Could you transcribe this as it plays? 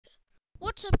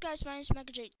What's up guys, my name is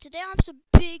MegaJ. Today I have some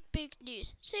big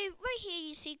news. So right here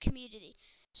you see community.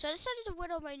 So I decided to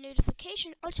wait on my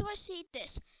notification until I see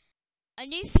this. A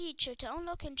new feature to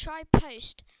unlock and try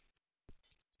post.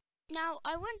 Now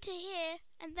I went to here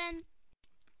and then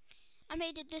I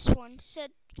made it this one.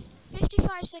 Said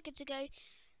 55 seconds ago.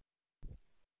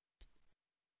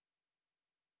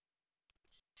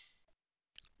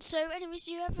 So anyways,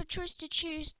 you have a choice to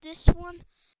choose this one,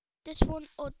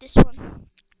 or this one.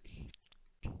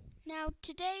 Now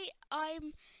today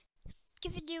I'm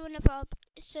giving you another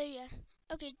so yeah.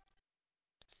 Okay.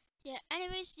 Yeah,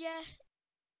 anyways, yeah.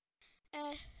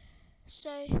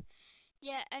 So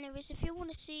yeah, anyways, if you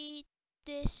want to see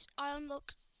this, I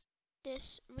unlocked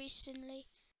this recently.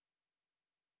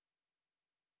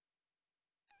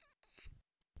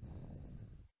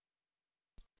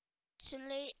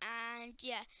 And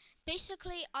yeah,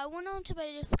 basically I went on to my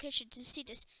notification to see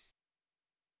this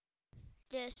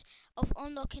of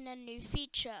unlocking a new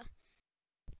feature.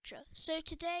 So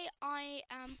today I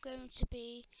am going to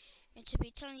be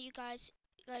telling you guys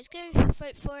go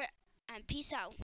vote for it and peace out.